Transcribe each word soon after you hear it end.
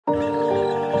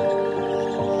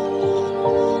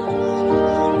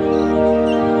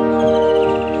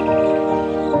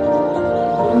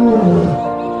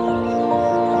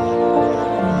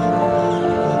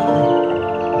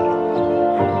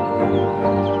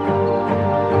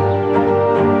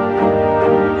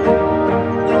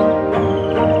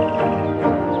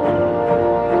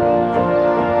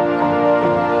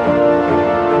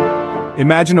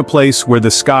Imagine a place where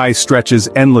the sky stretches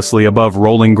endlessly above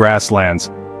rolling grasslands.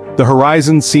 The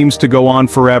horizon seems to go on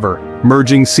forever,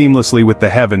 merging seamlessly with the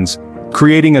heavens,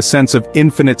 creating a sense of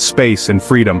infinite space and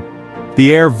freedom.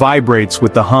 The air vibrates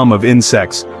with the hum of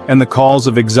insects, and the calls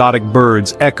of exotic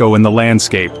birds echo in the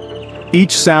landscape.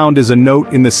 Each sound is a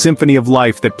note in the symphony of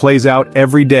life that plays out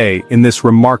every day in this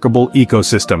remarkable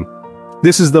ecosystem.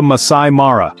 This is the Masai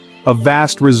Mara, a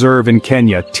vast reserve in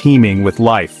Kenya teeming with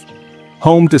life.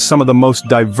 Home to some of the most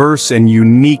diverse and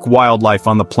unique wildlife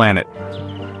on the planet.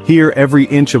 Here every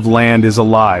inch of land is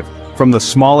alive, from the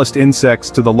smallest insects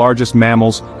to the largest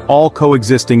mammals, all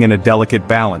coexisting in a delicate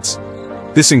balance.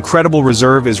 This incredible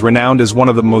reserve is renowned as one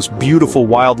of the most beautiful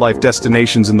wildlife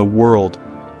destinations in the world.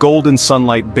 Golden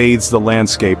sunlight bathes the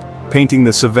landscape, painting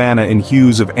the savanna in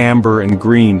hues of amber and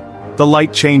green. The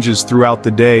light changes throughout the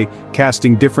day,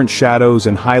 casting different shadows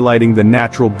and highlighting the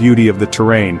natural beauty of the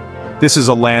terrain. This is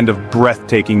a land of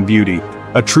breathtaking beauty,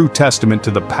 a true testament to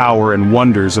the power and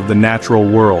wonders of the natural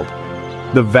world.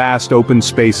 The vast open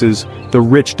spaces, the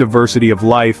rich diversity of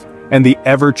life, and the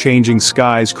ever-changing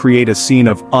skies create a scene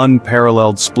of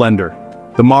unparalleled splendor.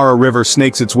 The Mara River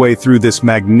snakes its way through this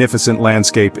magnificent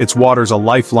landscape, its waters a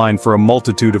lifeline for a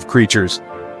multitude of creatures.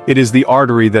 It is the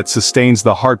artery that sustains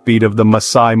the heartbeat of the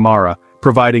Masai Mara,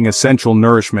 providing essential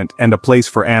nourishment and a place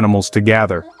for animals to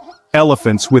gather.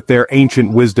 Elephants, with their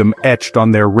ancient wisdom etched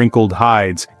on their wrinkled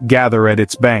hides, gather at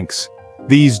its banks.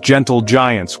 These gentle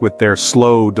giants, with their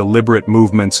slow, deliberate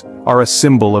movements, are a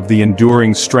symbol of the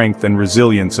enduring strength and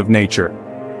resilience of nature.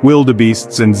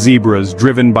 Wildebeests and zebras,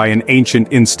 driven by an ancient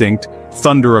instinct,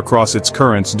 thunder across its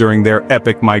currents during their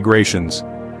epic migrations.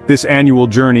 This annual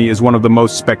journey is one of the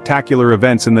most spectacular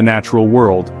events in the natural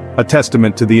world, a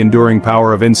testament to the enduring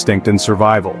power of instinct and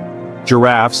survival.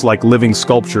 Giraffes, like living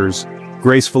sculptures,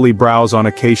 gracefully browse on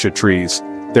acacia trees,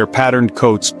 their patterned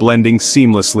coats blending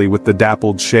seamlessly with the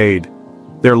dappled shade.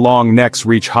 Their long necks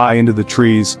reach high into the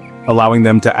trees, allowing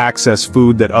them to access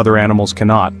food that other animals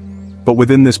cannot. But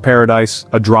within this paradise,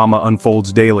 a drama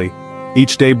unfolds daily.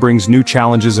 Each day brings new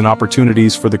challenges and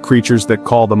opportunities for the creatures that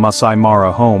call the Masai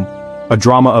Mara home. A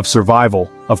drama of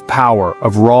survival, of power,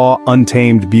 of raw,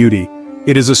 untamed beauty.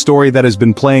 It is a story that has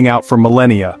been playing out for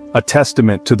millennia, a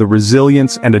testament to the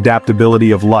resilience and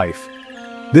adaptability of life.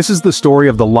 This is the story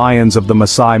of the lions of the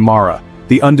Masai Mara,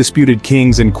 the undisputed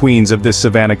kings and queens of this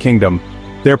Savannah kingdom.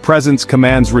 Their presence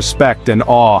commands respect and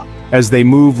awe, as they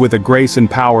move with a grace and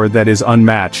power that is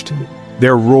unmatched.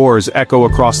 Their roars echo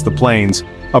across the plains,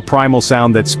 a primal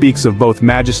sound that speaks of both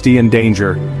majesty and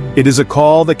danger. It is a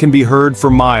call that can be heard for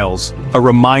miles, a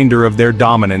reminder of their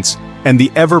dominance, and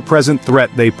the ever-present threat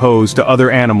they pose to other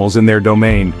animals in their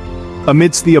domain.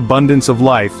 Amidst the abundance of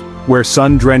life, where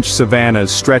sun-drenched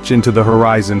savannas stretch into the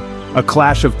horizon, a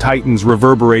clash of titans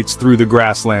reverberates through the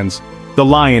grasslands. The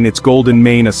lion, its golden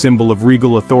mane a symbol of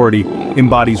regal authority,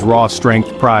 embodies raw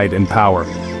strength, pride, and power.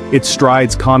 It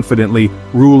strides confidently,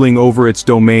 ruling over its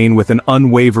domain with an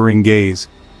unwavering gaze.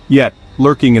 Yet,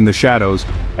 lurking in the shadows,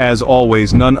 as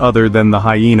always none other than the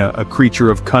hyena, a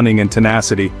creature of cunning and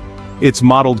tenacity. Its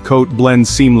mottled coat blends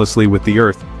seamlessly with the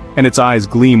earth, and its eyes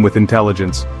gleam with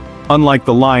intelligence. Unlike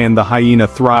the lion, the hyena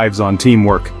thrives on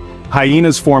teamwork.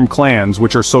 Hyenas form clans,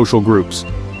 which are social groups.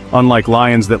 Unlike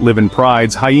lions that live in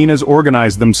prides, hyenas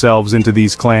organize themselves into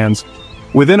these clans.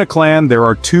 Within a clan, there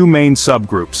are two main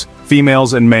subgroups,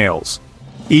 females and males.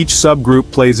 Each subgroup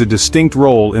plays a distinct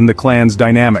role in the clan's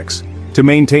dynamics. To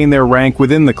maintain their rank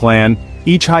within the clan,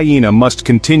 each hyena must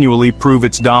continually prove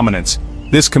its dominance.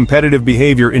 This competitive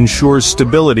behavior ensures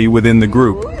stability within the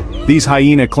group. These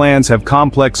hyena clans have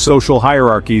complex social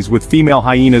hierarchies, with female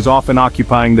hyenas often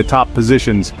occupying the top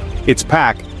positions. Its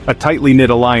pack, a tightly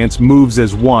knit alliance, moves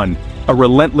as one, a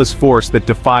relentless force that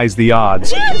defies the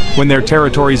odds. When their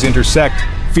territories intersect,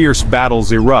 fierce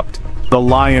battles erupt. The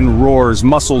lion roars,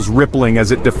 muscles rippling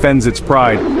as it defends its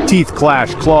pride. Teeth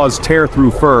clash, claws tear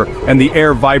through fur, and the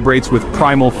air vibrates with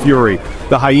primal fury.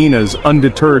 The hyenas,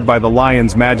 undeterred by the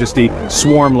lion's majesty,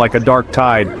 swarm like a dark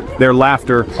tide. Their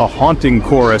laughter, a haunting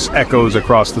chorus, echoes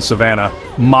across the savannah,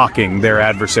 mocking their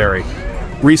adversary.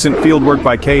 Recent fieldwork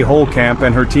by Kay Holcamp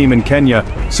and her team in Kenya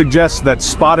suggests that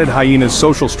spotted hyenas'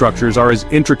 social structures are as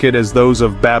intricate as those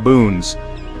of baboons.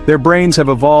 Their brains have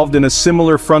evolved in a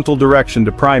similar frontal direction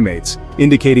to primates,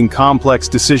 indicating complex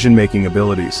decision-making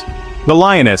abilities. The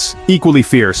lioness, equally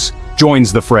fierce,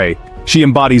 joins the fray. She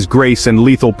embodies grace and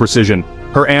lethal precision.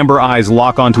 Her amber eyes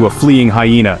lock onto a fleeing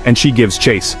hyena, and she gives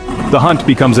chase. The hunt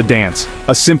becomes a dance,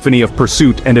 a symphony of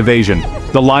pursuit and evasion.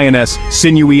 The lioness,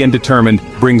 sinewy and determined,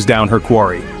 brings down her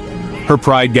quarry. Her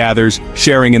pride gathers,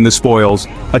 sharing in the spoils,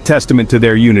 a testament to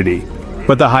their unity.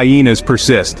 But the hyenas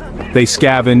persist. They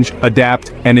scavenge,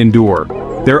 adapt, and endure.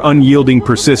 Their unyielding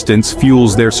persistence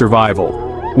fuels their survival.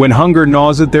 When hunger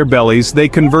gnaws at their bellies, they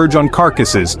converge on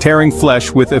carcasses, tearing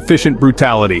flesh with efficient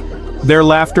brutality. Their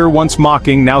laughter, once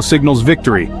mocking, now signals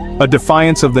victory, a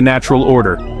defiance of the natural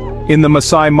order. In the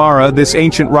Masai Mara, this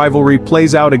ancient rivalry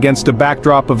plays out against a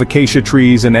backdrop of acacia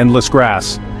trees and endless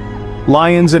grass.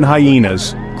 Lions and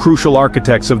hyenas, crucial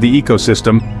architects of the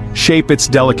ecosystem, shape its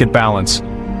delicate balance.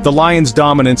 The lion's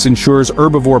dominance ensures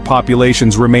herbivore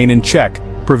populations remain in check,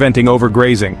 preventing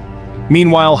overgrazing.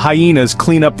 Meanwhile, hyenas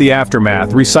clean up the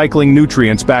aftermath, recycling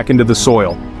nutrients back into the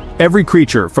soil. Every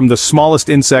creature, from the smallest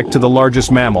insect to the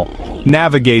largest mammal,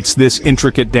 navigates this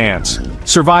intricate dance.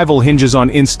 Survival hinges on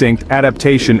instinct,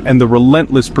 adaptation, and the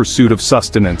relentless pursuit of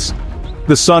sustenance.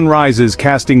 The sun rises,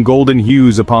 casting golden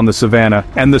hues upon the savanna,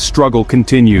 and the struggle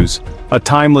continues, a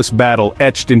timeless battle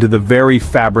etched into the very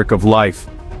fabric of life.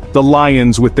 The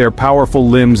lions, with their powerful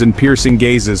limbs and piercing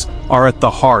gazes, are at the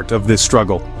heart of this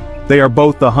struggle. They are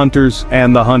both the hunters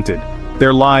and the hunted,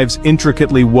 their lives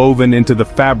intricately woven into the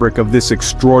fabric of this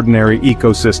extraordinary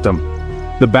ecosystem.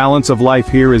 The balance of life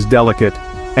here is delicate,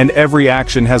 and every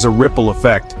action has a ripple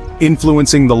effect,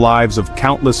 influencing the lives of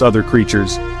countless other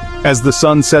creatures. As the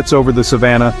sun sets over the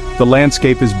savanna, the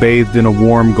landscape is bathed in a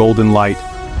warm golden light.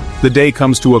 The day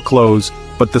comes to a close,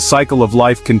 but the cycle of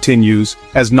life continues,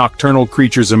 as nocturnal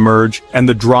creatures emerge, and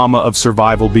the drama of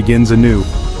survival begins anew.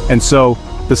 And so,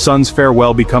 the sun's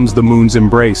farewell becomes the moon's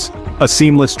embrace, a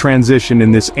seamless transition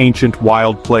in this ancient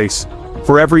wild place.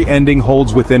 For every ending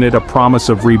holds within it a promise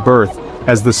of rebirth,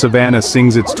 as the savanna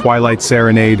sings its twilight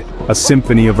serenade, a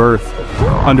symphony of earth.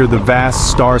 Under the vast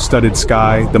star-studded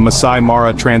sky, the Masai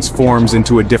Mara transforms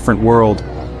into a different world.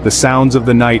 The sounds of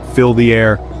the night fill the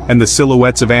air, and the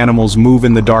silhouettes of animals move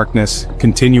in the darkness,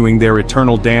 continuing their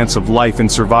eternal dance of life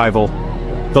and survival.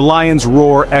 The lion's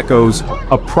roar echoes,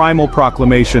 a primal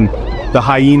proclamation. The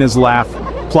hyenas laugh,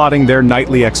 plotting their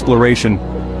nightly exploration.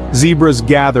 Zebras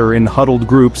gather in huddled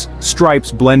groups,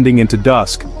 stripes blending into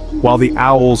dusk, while the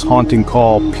owl's haunting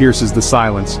call pierces the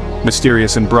silence,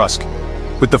 mysterious and brusque.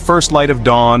 With the first light of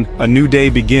dawn, a new day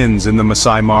begins in the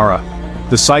Masai Mara.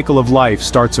 The cycle of life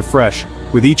starts afresh,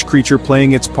 with each creature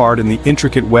playing its part in the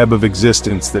intricate web of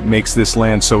existence that makes this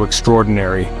land so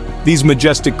extraordinary. These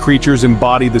majestic creatures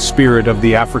embody the spirit of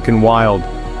the African wild.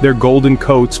 Their golden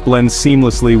coats blend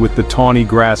seamlessly with the tawny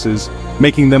grasses,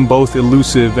 making them both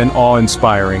elusive and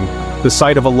awe-inspiring. The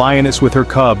sight of a lioness with her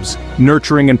cubs,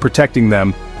 nurturing and protecting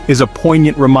them, is a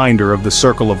poignant reminder of the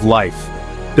circle of life.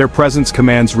 Their presence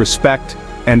commands respect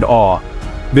and awe.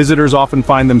 Visitors often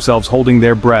find themselves holding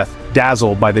their breath,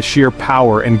 dazzled by the sheer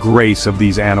power and grace of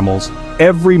these animals.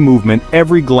 Every movement,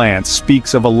 every glance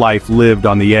speaks of a life lived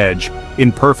on the edge,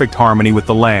 in perfect harmony with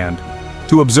the land.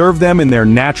 To observe them in their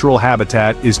natural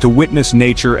habitat is to witness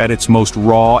nature at its most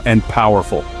raw and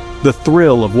powerful. The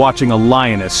thrill of watching a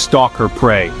lioness stalk her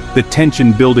prey, the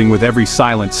tension building with every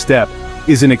silent step,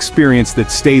 is an experience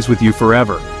that stays with you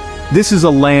forever. This is a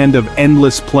land of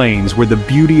endless plains where the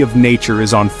beauty of nature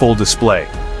is on full display.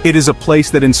 It is a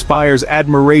place that inspires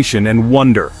admiration and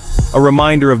wonder, a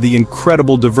reminder of the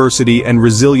incredible diversity and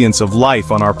resilience of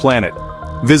life on our planet.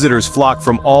 Visitors flock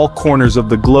from all corners of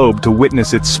the globe to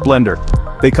witness its splendor.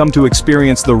 They come to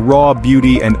experience the raw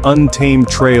beauty and untamed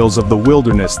trails of the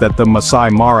wilderness that the Masai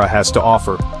Mara has to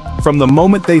offer. From the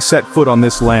moment they set foot on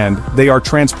this land, they are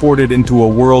transported into a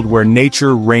world where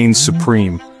nature reigns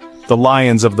supreme. The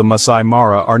lions of the Masai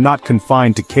Mara are not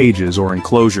confined to cages or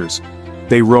enclosures.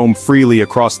 They roam freely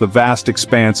across the vast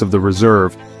expanse of the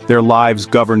reserve, their lives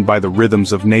governed by the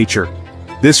rhythms of nature.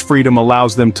 This freedom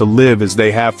allows them to live as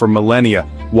they have for millennia,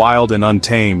 wild and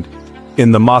untamed.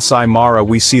 In the Masai Mara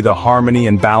we see the harmony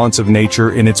and balance of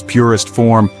nature in its purest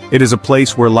form. It is a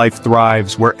place where life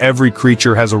thrives, where every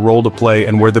creature has a role to play,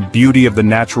 and where the beauty of the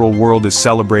natural world is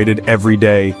celebrated every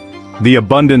day. The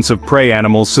abundance of prey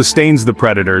animals sustains the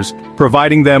predators,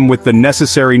 providing them with the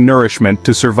necessary nourishment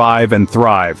to survive and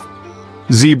thrive.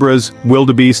 Zebras,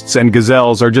 wildebeests, and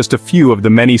gazelles are just a few of the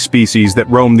many species that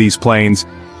roam these plains,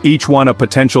 each one a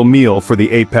potential meal for the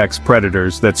apex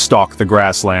predators that stalk the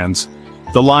grasslands.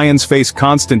 The lions face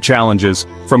constant challenges,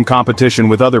 from competition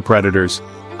with other predators.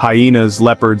 Hyenas,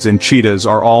 leopards, and cheetahs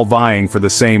are all vying for the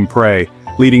same prey,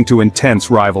 leading to intense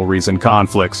rivalries and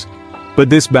conflicts. But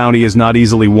this bounty is not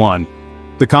easily won.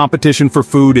 The competition for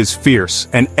food is fierce,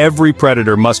 and every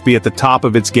predator must be at the top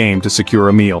of its game to secure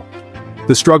a meal.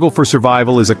 The struggle for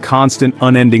survival is a constant,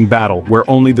 unending battle where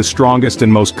only the strongest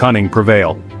and most cunning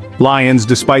prevail. Lions,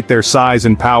 despite their size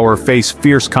and power, face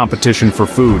fierce competition for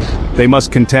food. They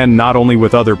must contend not only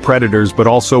with other predators but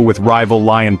also with rival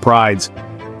lion prides.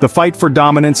 The fight for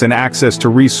dominance and access to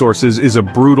resources is a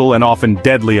brutal and often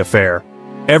deadly affair.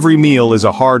 Every meal is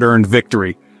a hard-earned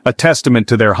victory, a testament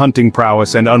to their hunting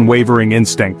prowess and unwavering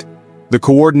instinct. The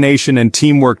coordination and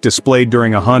teamwork displayed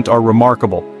during a hunt are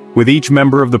remarkable, with each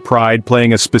member of the pride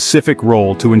playing a specific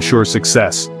role to ensure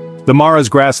success. The Mara's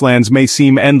grasslands may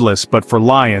seem endless, but for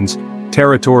lions,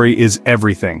 territory is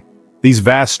everything. These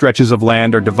vast stretches of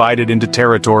land are divided into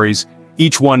territories,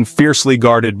 each one fiercely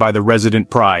guarded by the resident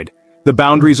pride. The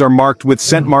boundaries are marked with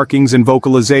scent markings and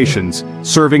vocalizations,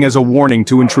 serving as a warning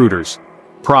to intruders.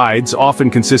 Prides, often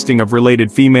consisting of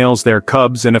related females, their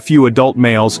cubs, and a few adult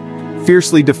males,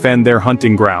 fiercely defend their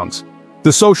hunting grounds.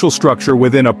 The social structure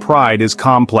within a pride is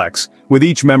complex, with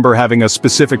each member having a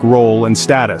specific role and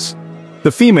status.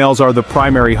 The females are the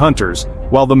primary hunters,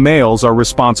 while the males are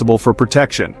responsible for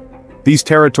protection. These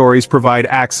territories provide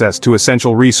access to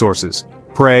essential resources,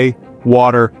 prey,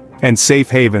 water, and safe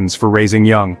havens for raising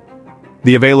young.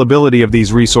 The availability of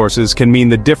these resources can mean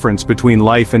the difference between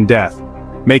life and death,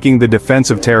 making the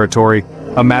defense of territory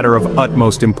a matter of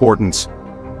utmost importance.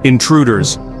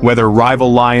 Intruders, whether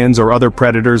rival lions or other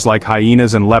predators like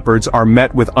hyenas and leopards, are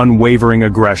met with unwavering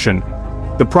aggression.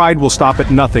 The pride will stop at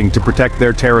nothing to protect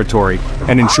their territory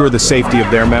and ensure the safety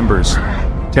of their members.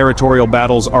 Territorial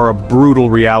battles are a brutal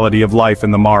reality of life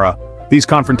in the Mara. These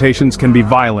confrontations can be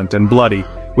violent and bloody,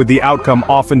 with the outcome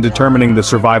often determining the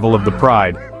survival of the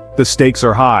pride. The stakes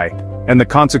are high, and the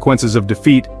consequences of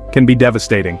defeat can be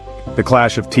devastating. The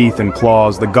clash of teeth and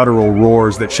claws, the guttural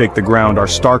roars that shake the ground are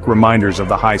stark reminders of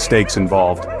the high stakes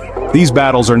involved. These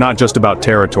battles are not just about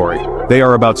territory, they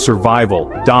are about survival,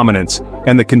 dominance,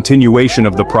 and the continuation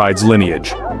of the pride's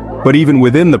lineage. But even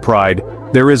within the pride,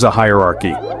 there is a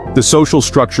hierarchy. The social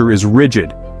structure is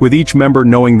rigid, with each member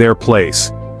knowing their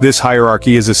place. This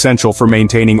hierarchy is essential for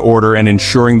maintaining order and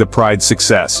ensuring the pride's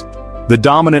success. The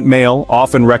dominant male,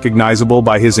 often recognizable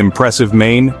by his impressive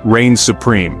mane, reigns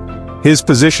supreme. His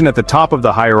position at the top of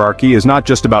the hierarchy is not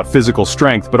just about physical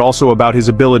strength but also about his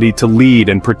ability to lead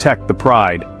and protect the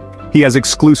pride. He has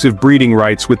exclusive breeding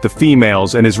rights with the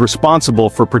females and is responsible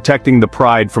for protecting the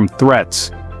pride from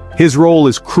threats. His role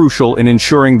is crucial in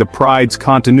ensuring the pride's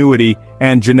continuity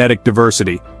and genetic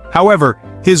diversity. However,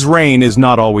 his reign is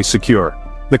not always secure.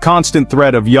 The constant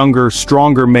threat of younger,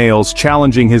 stronger males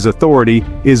challenging his authority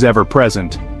is ever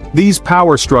present. These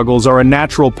power struggles are a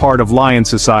natural part of lion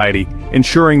society,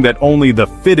 ensuring that only the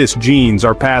fittest genes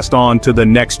are passed on to the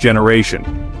next generation.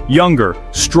 Younger,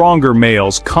 stronger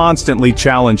males constantly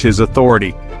challenge his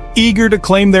authority, eager to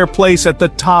claim their place at the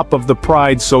top of the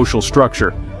pride's social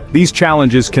structure. These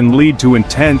challenges can lead to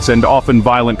intense and often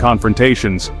violent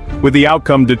confrontations, with the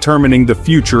outcome determining the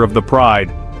future of the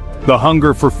pride. The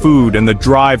hunger for food and the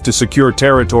drive to secure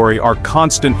territory are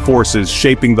constant forces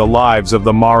shaping the lives of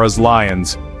the Mara's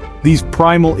lions. These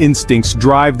primal instincts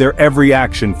drive their every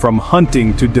action, from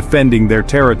hunting to defending their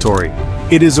territory.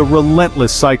 It is a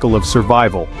relentless cycle of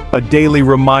survival, a daily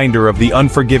reminder of the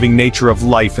unforgiving nature of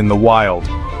life in the wild.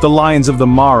 The lions of the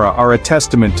Mara are a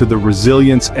testament to the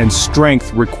resilience and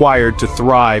strength required to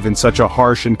thrive in such a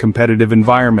harsh and competitive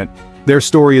environment. Their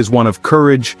story is one of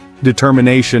courage,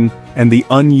 determination, and the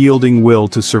unyielding will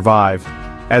to survive.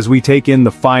 As we take in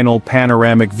the final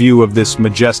panoramic view of this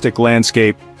majestic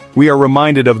landscape, we are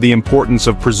reminded of the importance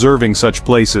of preserving such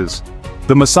places.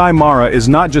 The Masai Mara is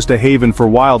not just a haven for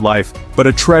wildlife, but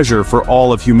a treasure for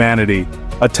all of humanity,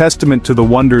 a testament to the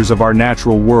wonders of our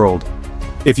natural world.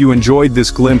 If you enjoyed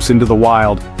this glimpse into the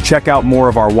wild, check out more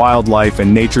of our wildlife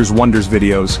and nature's wonders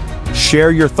videos.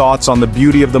 Share your thoughts on the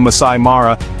beauty of the Masai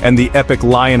Mara and the epic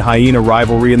lion-hyena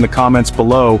rivalry in the comments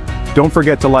below. Don't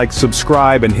forget to like,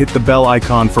 subscribe, and hit the bell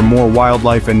icon for more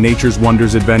wildlife and nature's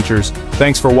wonders adventures.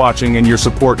 Thanks for watching, and your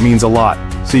support means a lot.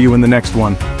 See you in the next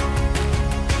one.